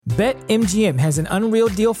BetMGM has an unreal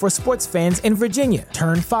deal for sports fans in Virginia.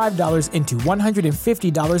 Turn $5 into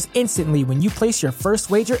 $150 instantly when you place your first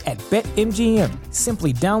wager at BetMGM.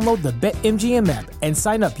 Simply download the BetMGM app and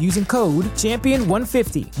sign up using code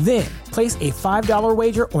Champion150. Then, place a $5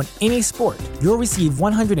 wager on any sport. You'll receive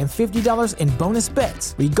 $150 in bonus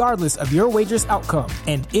bets, regardless of your wager's outcome.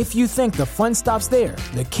 And if you think the fun stops there,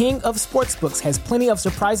 the King of Sportsbooks has plenty of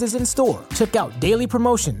surprises in store. Check out daily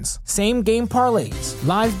promotions, same-game parlays,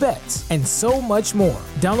 live bets, and so much more.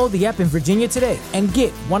 Download the app in Virginia today and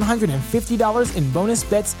get $150 in bonus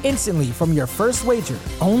bets instantly from your first wager.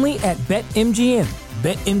 Only at BetMGM.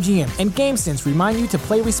 BetMGM and GameSense remind you to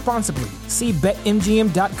play responsibly. See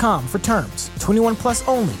BetMGM.com for terms. 21 plus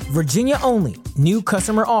only. Virginia only. New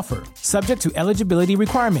customer offer. Subject to eligibility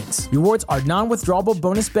requirements. Rewards are non-withdrawable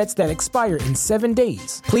bonus bets that expire in 7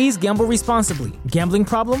 days. Please gamble responsibly. Gambling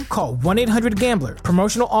problem? Call 1-800-GAMBLER.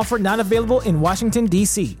 Promotional offer not available in Washington,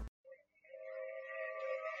 D.C.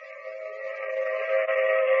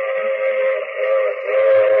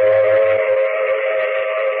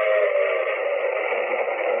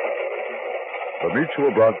 The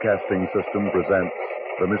Mutual Broadcasting System presents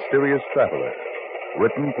The Mysterious Traveler,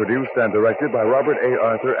 written, produced, and directed by Robert A.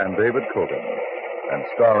 Arthur and David Cogan, and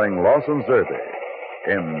starring Lawson Zerbe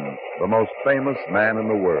in The Most Famous Man in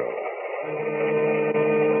the World.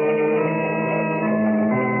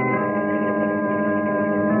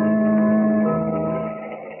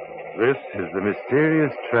 This is the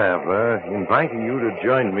Mysterious Traveler inviting you to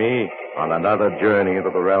join me on another journey into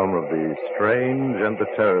the realm of the strange and the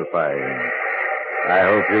terrifying. I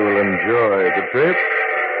hope you will enjoy the trip.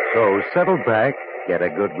 So settle back, get a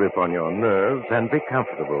good grip on your nerves, and be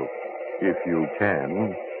comfortable, if you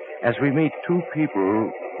can, as we meet two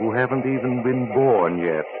people who haven't even been born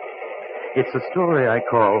yet. It's a story I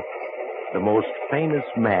call The Most Famous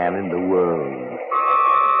Man in the World.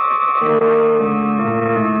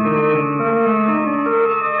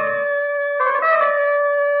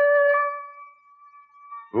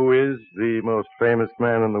 Who is the most famous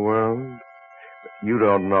man in the world? You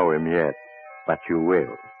don't know him yet, but you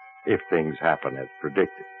will, if things happen as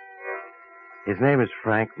predicted. His name is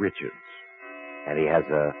Frank Richards, and he has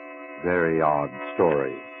a very odd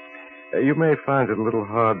story. You may find it a little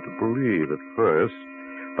hard to believe at first,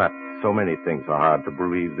 but so many things are hard to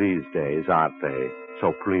believe these days, aren't they?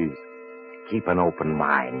 So please, keep an open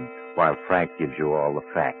mind while Frank gives you all the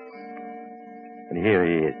facts. And here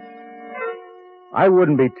he is. I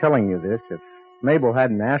wouldn't be telling you this if Mabel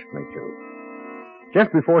hadn't asked me to.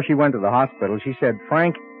 Just before she went to the hospital, she said,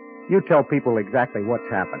 Frank, you tell people exactly what's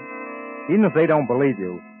happened. Even if they don't believe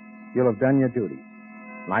you, you'll have done your duty.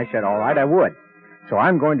 And I said, all right, I would. So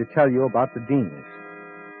I'm going to tell you about the Deans.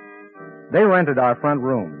 They rented our front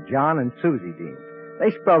room, John and Susie Dean.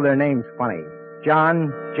 They spell their names funny.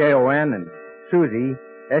 John, Jon, and Susie,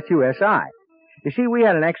 Susi. You see, we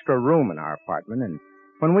had an extra room in our apartment, and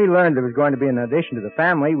when we learned there was going to be an addition to the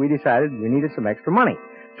family, we decided we needed some extra money.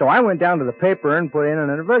 So I went down to the paper and put in an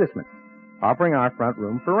advertisement, offering our front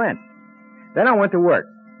room for rent. Then I went to work.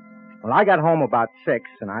 Well, I got home about 6,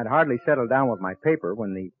 and I'd hardly settled down with my paper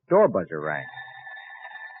when the door buzzer rang.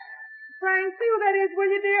 Frank, see who that is, will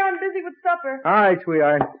you, dear? I'm busy with supper. All right,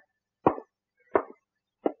 sweetheart.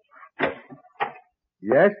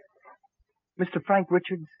 Yes? Mr. Frank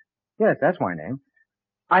Richards? Yes, that's my name.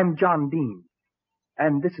 I'm John Dean,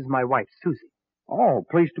 and this is my wife, Susie. Oh,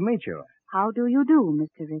 pleased to meet you. How do you do,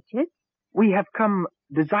 Mr. Richards? We have come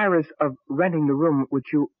desirous of renting the room which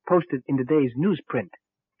you posted in today's newsprint.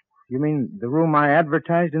 You mean the room I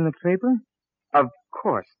advertised in the paper? Of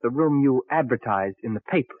course, the room you advertised in the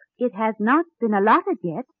paper. It has not been allotted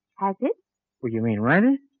yet, has it? Well, you mean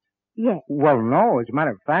rented? Yes. Well, no. As a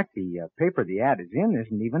matter of fact, the paper the ad is in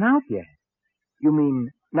isn't even out yet. You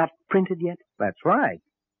mean not printed yet? That's right.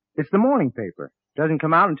 It's the morning paper. Doesn't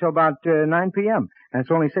come out until about 9 p.m., and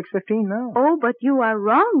it's only 6:15 now. Oh, but you are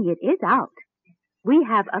wrong. It is out. We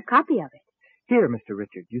have a copy of it. Here, Mr.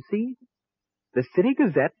 Richard, you see? The City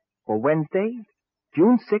Gazette for Wednesday,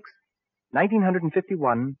 June 6,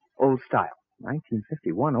 1951, old style.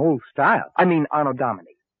 1951, old style? I mean Anno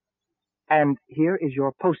Domini. And here is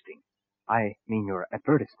your posting. I mean your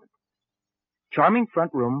advertisement. Charming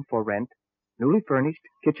front room for rent, newly furnished,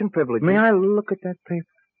 kitchen privileges. May I look at that paper?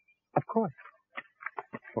 Of course.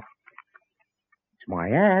 It's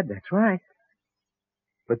my ad, that's right.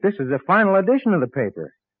 But this is the final edition of the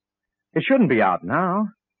paper. It shouldn't be out now.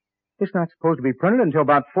 It's not supposed to be printed until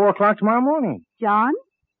about 4 o'clock tomorrow morning. John,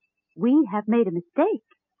 we have made a mistake.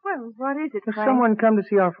 Well, what is it, Has Frank? someone come to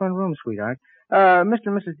see our front room, sweetheart? Mr.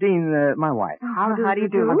 and Mrs. Dean, my wife. How do you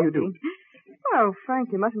do? How do you do? Oh, Frank,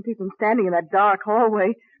 you mustn't keep them standing in that dark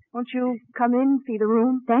hallway. Won't you come in, see the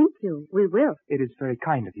room? Thank you. We will. It is very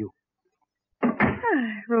kind of you.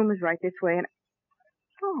 Room is right this way, and...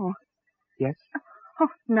 Oh. Yes? Oh,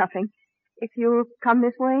 nothing. If you'll come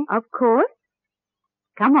this way. Of course.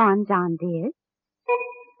 Come on, John dear.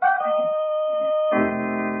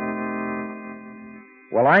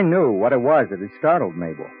 Well, I knew what it was that had startled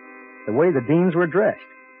Mabel. The way the Deans were dressed.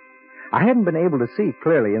 I hadn't been able to see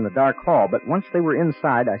clearly in the dark hall, but once they were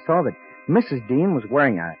inside, I saw that Mrs. Dean was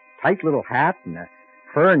wearing a tight little hat and a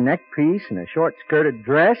fur neckpiece and a short-skirted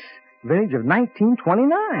dress, vintage of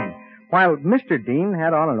 1929, while Mr. Dean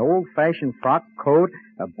had on an old-fashioned frock coat,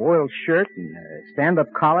 a boiled shirt, and a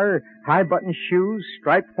stand-up collar, high-button shoes,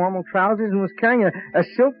 striped formal trousers, and was carrying a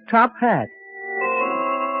silk top hat.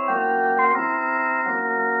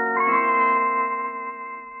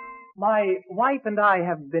 My wife and I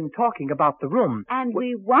have been talking about the room. And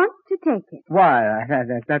we want to take it. Why,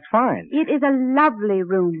 that's fine. It is a lovely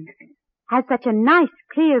room. Has such a nice,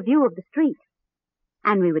 clear view of the street.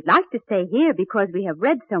 And we would like to stay here because we have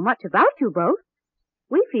read so much about you both.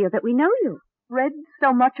 We feel that we know you. Read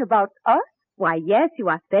so much about us? Why, yes, you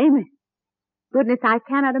are famous. Goodness, I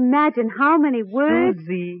cannot imagine how many words...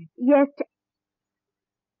 Susie. Yes.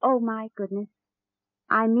 Oh, my goodness.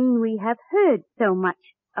 I mean, we have heard so much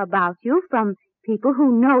about you from people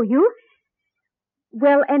who know you.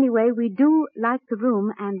 Well, anyway, we do like the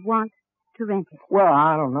room and want to rent it. Well,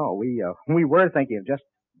 I don't know. We were thinking of just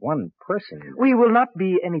one person. We will not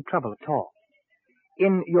be any trouble at all.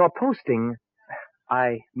 In your posting,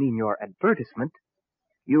 I mean your advertisement,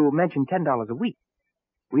 you mentioned $10 a week.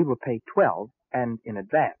 We will pay $12 and in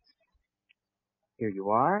advance. Here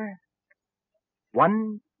you are.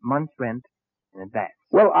 1 month's rent in advance.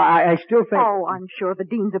 Well, I still think... Oh, I'm sure the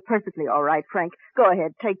Deans are perfectly all right, Frank. Go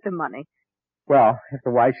ahead, take the money. Well, if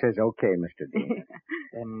the wife says okay, Mr. Dean.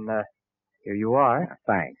 Then, here you are.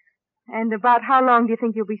 Thanks. And about how long do you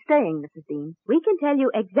think you'll be staying, Mrs. Dean? We can tell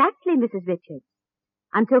you exactly, Mrs. Richards.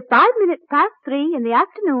 Until 5 minutes past 3 in the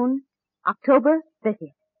afternoon, October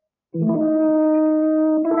 30th.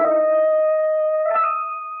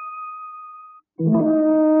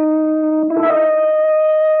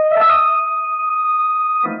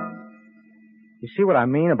 You see what I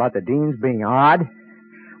mean about the Deans being odd?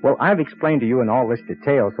 Well, I've explained to you in all this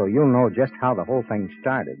detail so you'll know just how the whole thing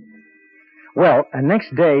started. Well, the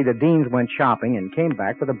next day the Deans went shopping and came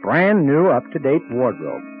back with a brand new up-to-date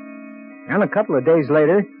wardrobe. And a couple of days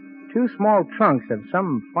later, 2 small trunks of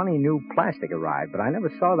some funny new plastic arrived, but I never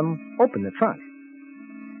saw them open the trunks.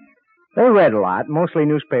 They read a lot, mostly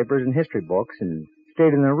newspapers and history books, and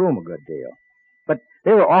stayed in their room a good deal. But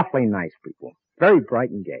they were awfully nice people, very bright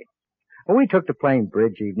and gay. Well, we took to playing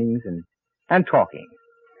bridge evenings and talking.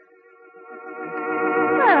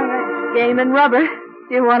 Well, that's game and rubber.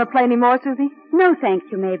 Do you want to play any more, Susie? No,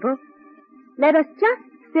 thank you, Mabel. Let us just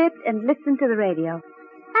sit and listen to the radio.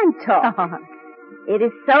 And talk. It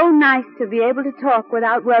is so nice to be able to talk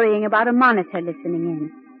without worrying about a monitor listening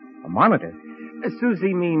in. A monitor?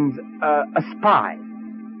 Susie means a spy.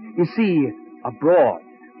 You see, abroad,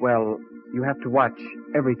 well, you have to watch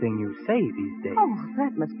everything you say these days. Oh,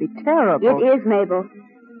 that must be terrible. It is, Mabel.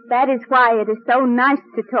 That is why it is so nice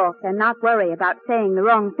to talk and not worry about saying the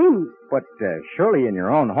wrong things. But surely in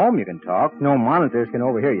your own home you can talk. No monitors can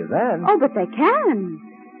overhear you then. Oh, but they can.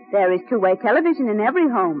 There is two-way television in every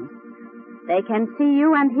home. They can see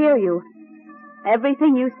you and hear you.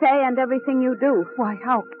 Everything you say and everything you do. Why,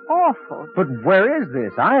 how awful. But where is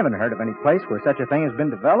this? I haven't heard of any place where such a thing has been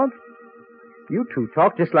developed. You two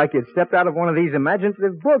talk just like you'd stepped out of one of these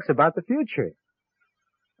imaginative books about the future.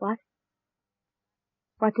 What?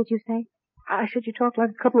 What did you say? I said you talk like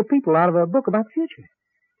a couple of people out of a book about the future.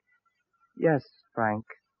 Yes, Frank.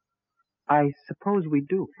 I suppose we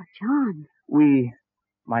do. But, John. We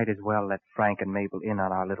might as well let Frank and Mabel in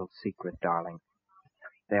on our little secret, darling.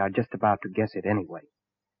 They are just about to guess it anyway.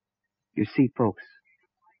 You see, folks,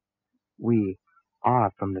 we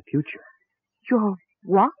are from the future. You're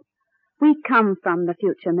what? We come from the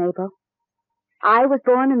future, Mabel. I was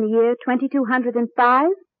born in the year 2205.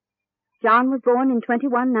 John was born in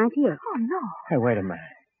 2198. Oh, no. Hey, wait a minute.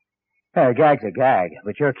 A gag's a gag,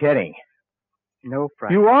 but you're kidding. No,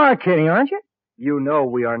 Frank. You are kidding, aren't you? You know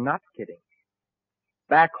we are not kidding.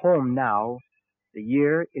 Back home now, the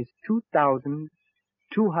year is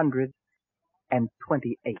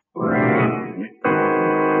 2228.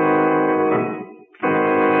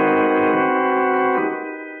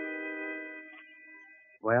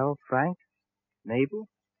 Well, Frank, Mabel,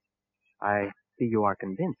 I see you are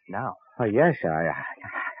convinced now. Oh, yes, I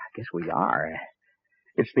guess we are.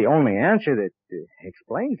 It's the only answer that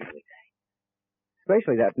explains everything.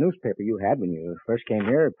 Especially that newspaper you had when you first came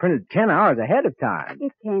here. It printed 10 hours ahead of time.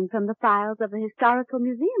 It came from the files of the Historical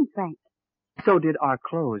Museum, Frank. So did our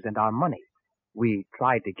clothes and our money. We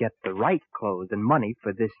tried to get the right clothes and money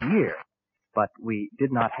for this year, but we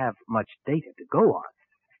did not have much data to go on.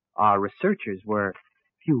 Our researchers were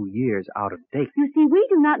few years out of date. You see, we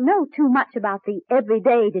do not know too much about the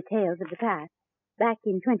everyday details of the past, back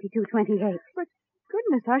in 2228. But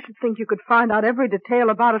goodness, I should think you could find out every detail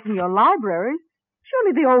about it in your libraries.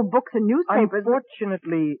 Surely the old books and newspapers...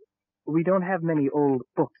 Unfortunately, we don't have many old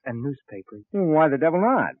books and newspapers. Why the devil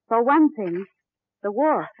not? For one thing, the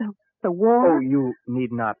war. The war? Oh, you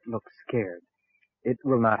need not look scared. It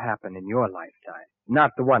will not happen in your lifetime.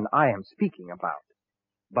 Not the one I am speaking about.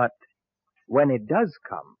 But when it does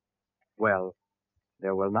come, well,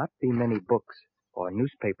 there will not be many books or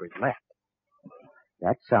newspapers left.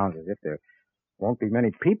 That sounds as if there won't be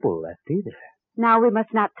many people left either. Now we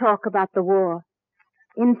must not talk about the war.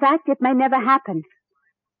 In fact, it may never happen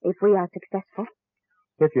if we are successful.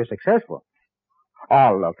 If you're successful.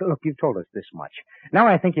 Oh, look, you've told us this much. Now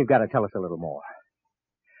I think you've got to tell us a little more.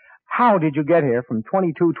 How did you get here from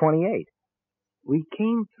 2228? We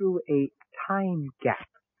came through a time gap,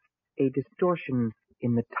 a distortion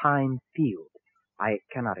in the time field. I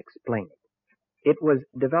cannot explain it. It was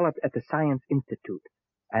developed at the Science Institute,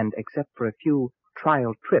 and except for a few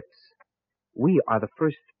trial trips, we are the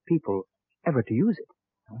first people ever to use it.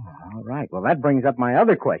 Oh, all right. Well, that brings up my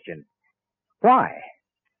other question. Why?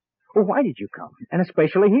 Well, why did you come? And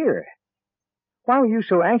especially here? Why were you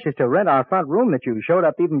so anxious to rent our front room that you showed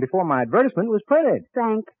up even before my advertisement was printed?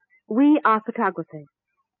 Frank, we are photographers,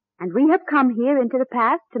 and we have come here into the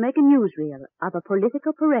past to make a newsreel of a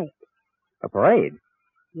political parade. A parade?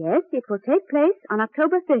 Yes, it will take place on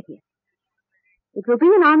October 30th. It will be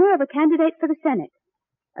in honor of a candidate for the Senate,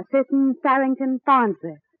 a certain Farrington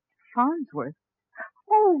Farnsworth. Farnsworth?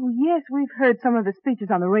 Oh, yes, we've heard some of the speeches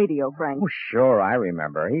on the radio, Frank. Oh, sure, I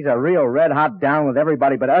remember. He's a real red-hot down with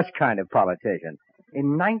everybody but us kind of politician.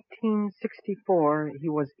 In 1964, he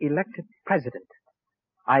was elected president.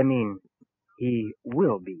 I mean, he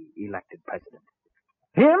will be elected president.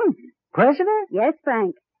 Him? President? Yes,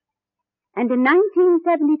 Frank. And in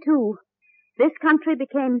 1972, this country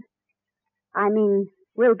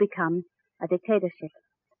will become a dictatorship.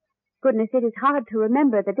 Goodness, it is hard to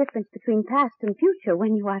remember the difference between past and future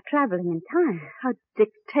when you are traveling in time. A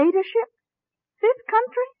dictatorship? This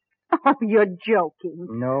country? Oh, you're joking.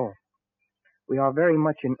 No. We are very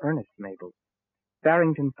much in earnest, Mabel.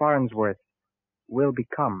 Farrington Farnsworth will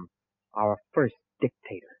become our first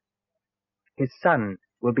dictator. His son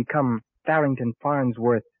will become Farrington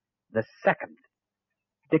Farnsworth the second,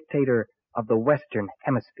 dictator of the Western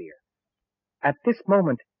Hemisphere. At this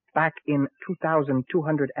moment, back in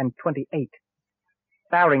 2228,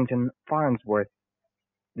 Farrington Farnsworth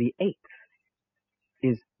the eighth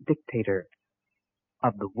is dictator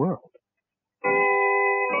of the world.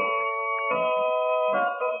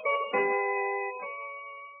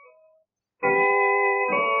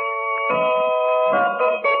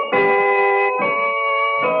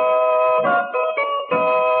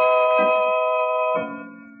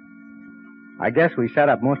 I guess we sat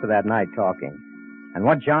up most of that night talking. And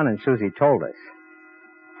what John and Susie told us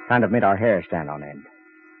kind of made our hair stand on end.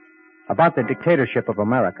 About the dictatorship of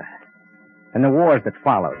America and the wars that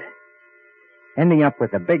followed. Ending up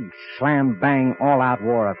with the big slam-bang all-out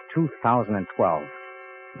war of 2012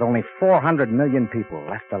 with only 400 million people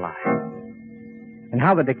left alive. And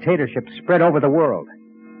how the dictatorship spread over the world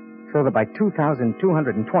so that by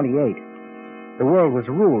 2228 the world was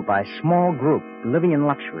ruled by a small group living in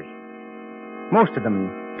luxury. Most of them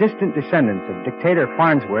distant descendants of dictator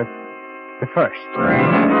Farnsworth the First.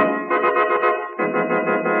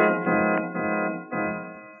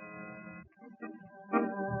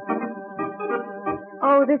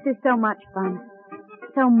 Oh, this is so much fun.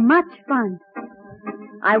 So much fun.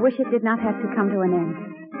 I wish it did not have to come to an end.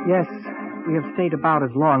 Yes, we have stayed about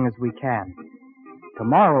as long as we can.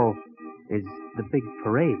 Tomorrow is the big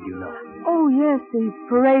parade, you know. Oh, yes, the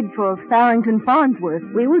parade for Farrington Farnsworth.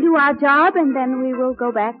 We will do our job, and then we will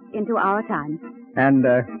go back into our time. And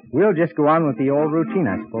we'll just go on with the old routine,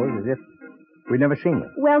 I suppose, as if we'd never seen you.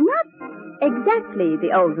 Well, not exactly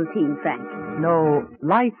the old routine, Frank. No,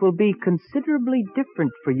 life will be considerably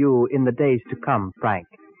different for you in the days to come, Frank.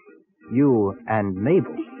 You and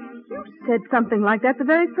Mabel. You said something like that the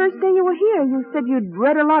very first day you were here. You said you'd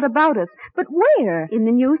read a lot about us. But where? In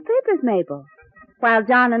the newspapers, Mabel. While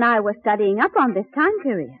John and I were studying up on this time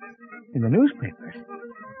period. In the newspapers?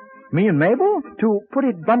 Me and Mabel? To put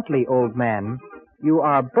it bluntly, old man, you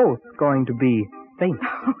are both going to be famous.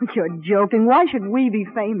 Oh, you're joking. Why should we be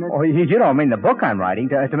famous? Oh, you don't mean the book I'm writing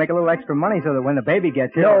to make a little extra money so that when the baby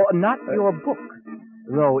gets here... No, not your book,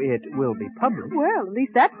 though it will be published. Well, at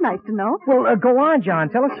least that's nice to know. Well, go on, John.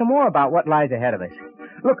 Tell us some more about what lies ahead of us.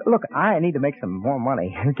 Look, I need to make some more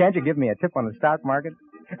money. Can't you give me a tip on the stock market?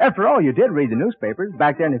 After all, you did read the newspapers.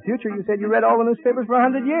 Back there in the future, you said you read all the newspapers for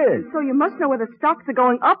 100 years. So you must know whether stocks are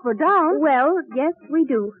going up or down. Well, yes, we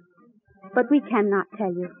do. But we cannot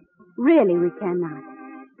tell you. Really, we cannot.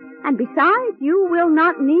 And besides, you will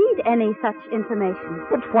not need any such information.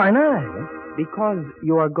 But why not? Because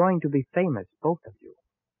you are going to be famous, both of you.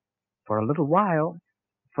 For a little while,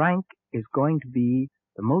 Frank is going to be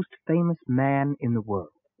the most famous man in the world.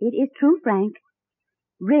 It is true, Frank.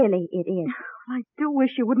 Really, it is. I do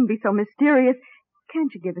wish you wouldn't be so mysterious.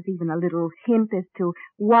 Can't you give us even a little hint as to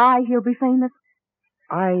why he'll be famous?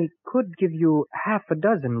 I could give you half a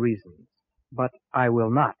dozen reasons, but I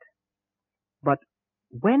will not. But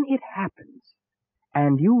when it happens,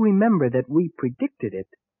 and you remember that we predicted it,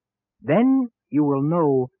 then you will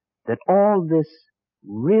know that all this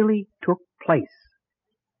really took place,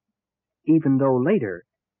 even though later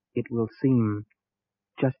it will seem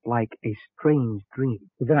just like a strange dream.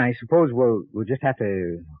 Then I suppose we'll just have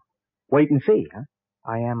to wait and see, huh?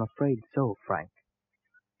 I am afraid so, Frank.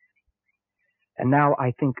 And now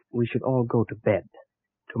I think we should all go to bed.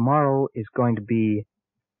 Tomorrow is going to be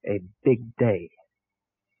a big day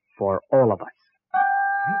for all of us.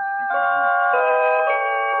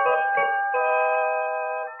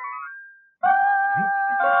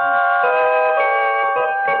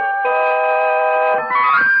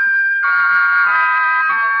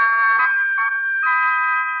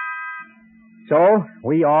 So,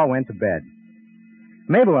 we all went to bed.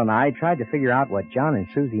 Mabel and I tried to figure out what John and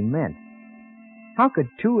Susie meant. How could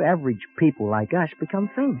two average people like us become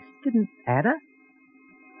famous? Didn't add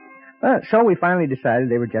up. So we finally decided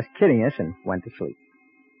they were just kidding us and went to sleep.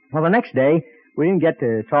 Well, the next day, we didn't get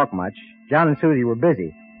to talk much. John and Susie were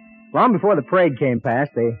busy. Long before the parade came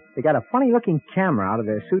past, they got a funny-looking camera out of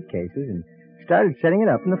their suitcases and started setting it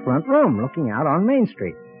up in the front room, looking out on Main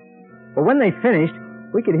Street. But when they finished,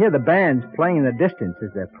 we could hear the bands playing in the distance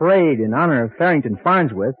as the parade in honor of Farrington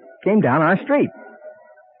Farnsworth came down our street.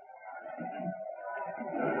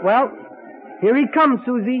 Well, here he comes,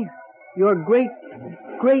 Susie. Your great,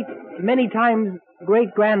 many times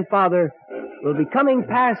great-grandfather will be coming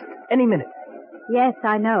past any minute. Yes,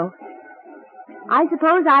 I know. I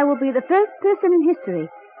suppose I will be the first person in history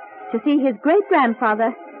to see his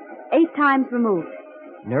great-grandfather 8 times removed.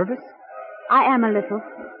 Nervous? I am a little.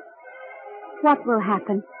 What will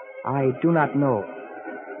happen? I do not know.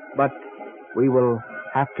 But we will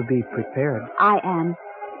have to be prepared. I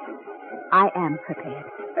am prepared.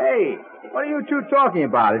 Hey, what are you two talking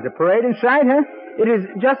about? Is the parade in sight, huh? It is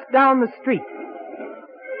just down the street.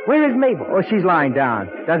 Where is Mabel? Oh, she's lying down.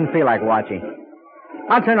 Doesn't feel like watching.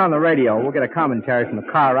 I'll turn on the radio. We'll get a commentary from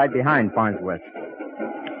the car right behind Farnsworth.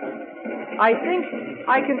 I think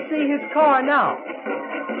I can see his car now.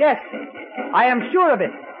 Yes, I am sure of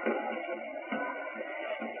it.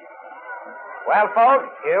 Well, folks,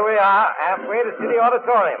 here we are, halfway to City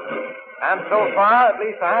Auditorium. And so far, at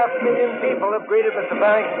least 500,000 people have greeted Mr.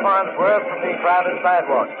 Farrington Farnsworth from the crowded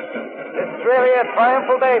sidewalks. This is really a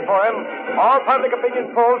triumphal day for him. All public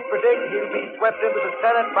opinion polls predict he'll be swept into the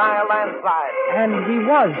Senate by a landslide. And he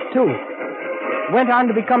was, too. Went on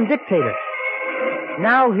to become dictator.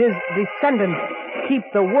 Now his descendants keep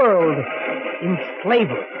the world in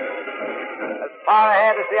slavery. As far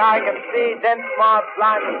ahead as the eye can see, dense mobs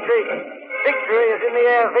line the streets. Victory is in the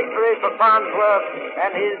air, victory for Farnsworth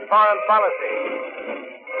and his foreign policy.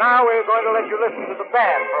 Now we're going to let you listen to the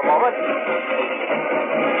band for a moment.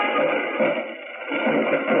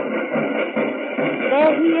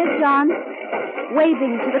 There he is, John,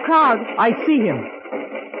 waving to the crowd. I see him.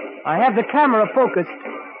 I have the camera focused.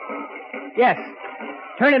 Yes.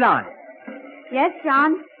 Turn it on. Yes,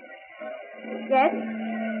 John. Yes.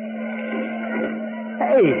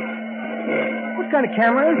 Hey, what kind of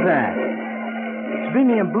camera is that? It's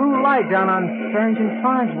beaming a blue light down on Farrington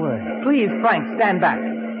Farnsworth. Please, Frank, stand back.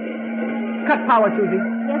 Cut power, Susie.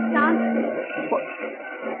 Yes, John. What?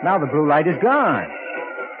 Now the blue light is gone.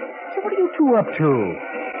 So what are you two up to?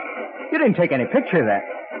 You didn't take any picture of that.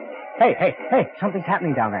 Hey, something's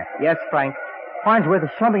happening down there. Yes, Frank. Farnsworth is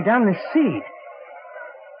slumping down in his seat.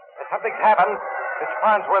 Something's happened. Mr.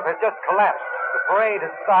 Farnsworth has just collapsed. The parade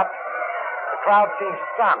has stopped. The crowd seems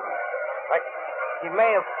stunned. Like he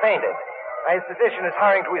may have fainted. His physician is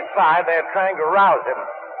hurrying to his side. They're trying to rouse him.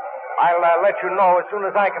 I'll let you know as soon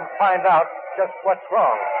as I can find out just what's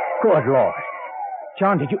wrong. Good Lord.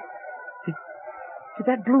 John, did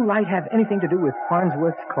Did that blue light have anything to do with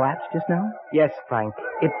Farnsworth's collapse just now? Yes, Frank.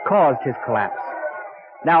 It caused his collapse.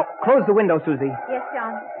 Now, close the window, Susie. Yes,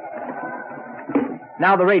 John.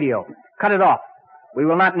 Now the radio. Cut it off. We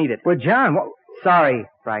will not need it. Well, John, Sorry,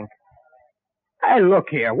 Frank. Hey, look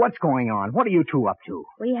here. What's going on? What are you two up to?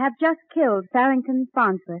 We have just killed Farrington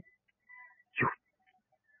Farnsworth.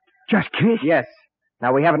 Just kissed? Yes.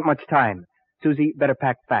 Now, we haven't much time. Susie, better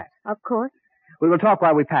pack fast. Of course. We will talk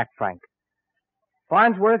while we pack, Frank.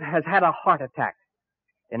 Farnsworth has had a heart attack.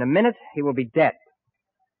 In a minute, he will be dead.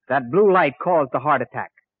 That blue light caused the heart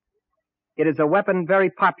attack. It is a weapon very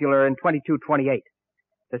popular in 2228.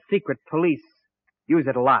 The secret police use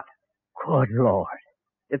it a lot. Good Lord.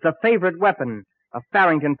 It's a favorite weapon of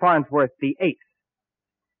Farrington Farnsworth VIII.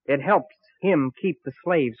 It helps him keep the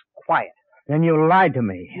slaves quiet. Then you lied to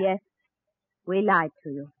me. Yes, we lied to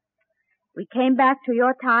you. We came back to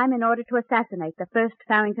your time in order to assassinate the first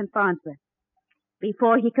Farrington Farnsworth,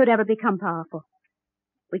 before he could ever become powerful.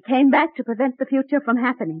 We came back to prevent the future from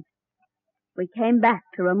happening. We came back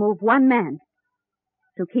to remove one man,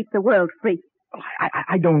 to keep the world free.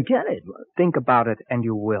 I don't get it. Think about it, and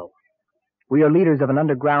you will. We are leaders of an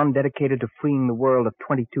underground dedicated to freeing the world of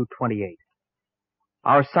 2228.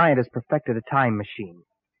 Our scientists perfected a time machine.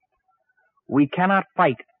 We cannot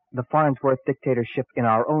fight the Farnsworth dictatorship in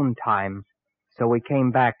our own time, so we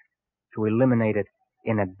came back to eliminate it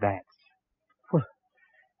in advance. Well,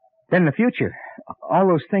 then the future, all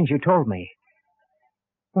those things you told me,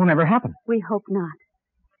 will never happen. We hope not.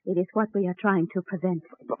 It is what we are trying to prevent.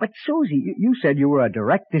 But Susie, you said you were a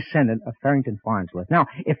direct descendant of Farrington Farnsworth. Now,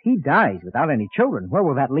 if he dies without any children, where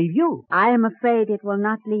will that leave you? I am afraid it will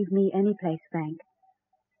not leave me any place, Frank.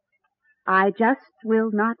 I just will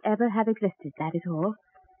not ever have existed, that is all.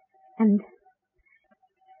 And,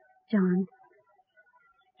 John,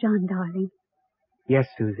 darling. Yes,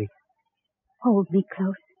 Susie. Hold me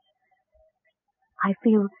close. I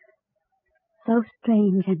feel so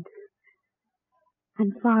strange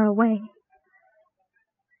and far away.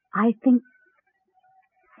 I think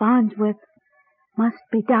Farnsworth must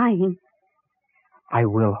be dying. I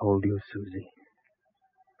will hold you, Susie.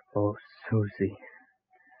 Oh, Susie.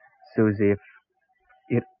 Susie, if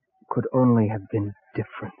it could only have been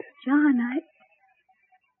different. John,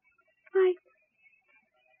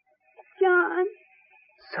 John.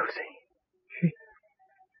 Susie.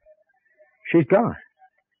 She's gone.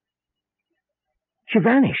 She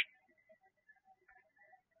vanished.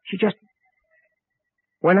 She just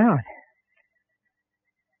went out.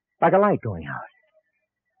 Like a light going out.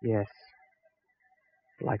 Yes.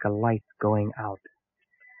 Like a light going out.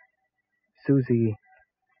 Susie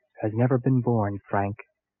has never been born, Frank.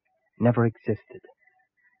 Never existed.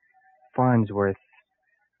 Farnsworth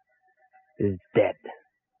is dead.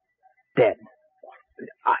 Dead.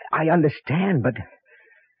 I understand, but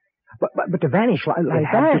to vanish like it that...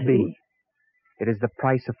 had to be. It is the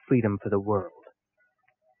price of freedom for the world.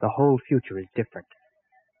 The whole future is different.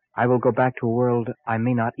 I will go back to a world I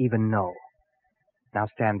may not even know. Now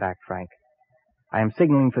stand back, Frank. I am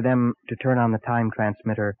signaling for them to turn on the time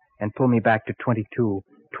transmitter and pull me back to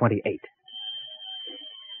 2228.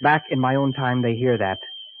 Back in my own time, they hear that.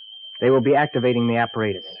 They will be activating the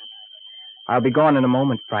apparatus. I'll be gone in a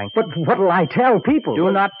moment, Frank. But what'll I tell people?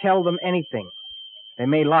 Do not tell them anything. They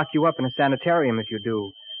may lock you up in a sanitarium if you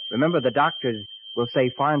do. Remember, the doctors will say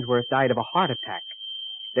Farnsworth died of a heart attack.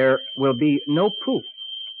 There will be no proof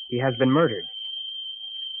he has been murdered.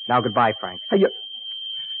 Now, goodbye, Frank.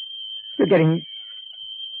 You're getting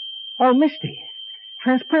all misty,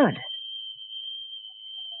 transparent.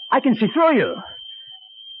 I can see through you.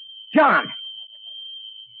 John!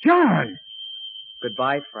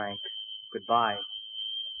 Goodbye, Frank. Goodbye.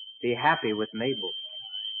 Be happy with Mabel.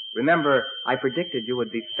 Remember, I predicted you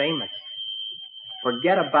would be famous.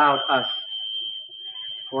 Forget about us.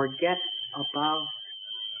 Forget about...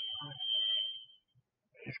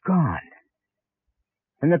 He's gone.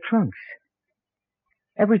 And the trunks.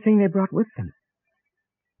 Everything they brought with them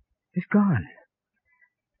is gone.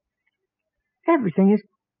 Everything is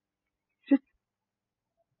just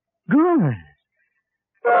gone.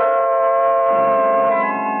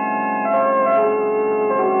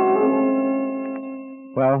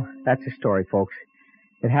 Well, that's the story, folks.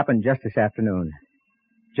 It happened just this afternoon.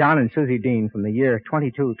 John and Susie Dean from the year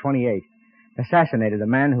 2228 assassinated a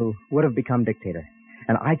man who would have become dictator.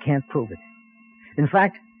 And I can't prove it. In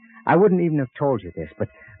fact, I wouldn't even have told you this, but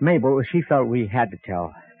Mabel, she felt we had to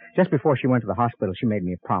tell. Just before she went to the hospital, she made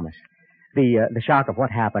me a promise. The shock of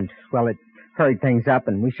what happened, well, it hurried things up,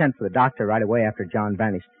 and we sent for the doctor right away after John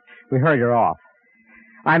vanished. We hurried her off.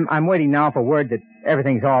 I'm waiting now for word that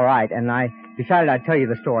everything's all right, and I decided I'd tell you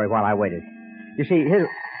the story while I waited. You see, his...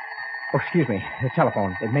 Oh, excuse me. The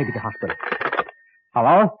telephone. It may be the hospital.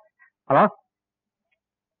 Hello? Hello?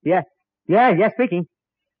 Yeah, speaking.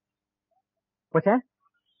 What's that?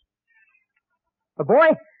 A boy?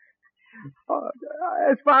 Oh,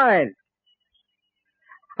 it's fine.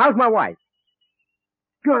 How's my wife?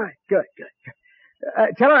 Good.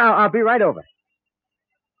 Tell her I'll be right over.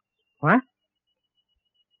 What?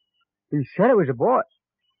 You said it was a boy.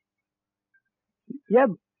 Yeah,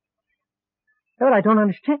 but I don't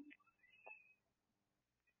understand.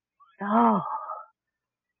 Oh.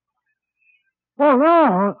 Oh,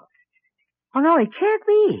 no. Oh, no, it can't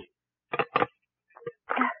be.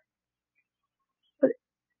 But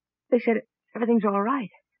they said everything's all right.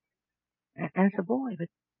 And it's a boy,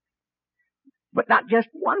 but not just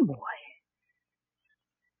one boy.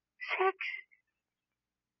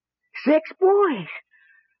 6 boys.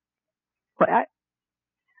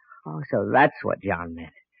 Oh, so that's what John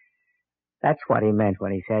meant. That's what he meant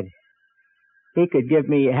when he said he could give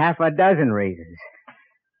me half a dozen reasons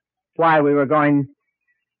why we were going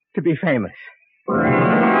to be famous.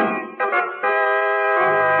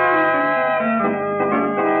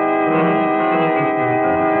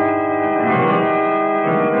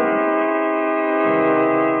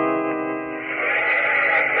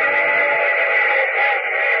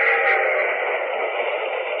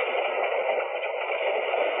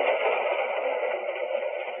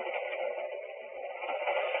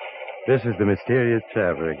 This is the Mysterious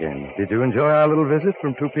Traveler again. Did you enjoy our little visit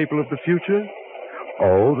from two people of the future?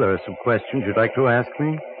 Oh, there are some questions you'd like to ask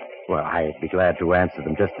me? Well, I'd be glad to answer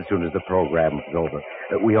them just as soon as the program is over.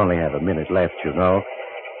 We only have a minute left, you know.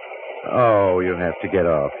 Oh, you'll have to get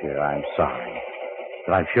off here. I'm sorry.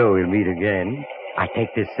 But I'm sure we'll meet again. I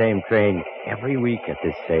take this same train every week at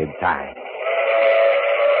this same time.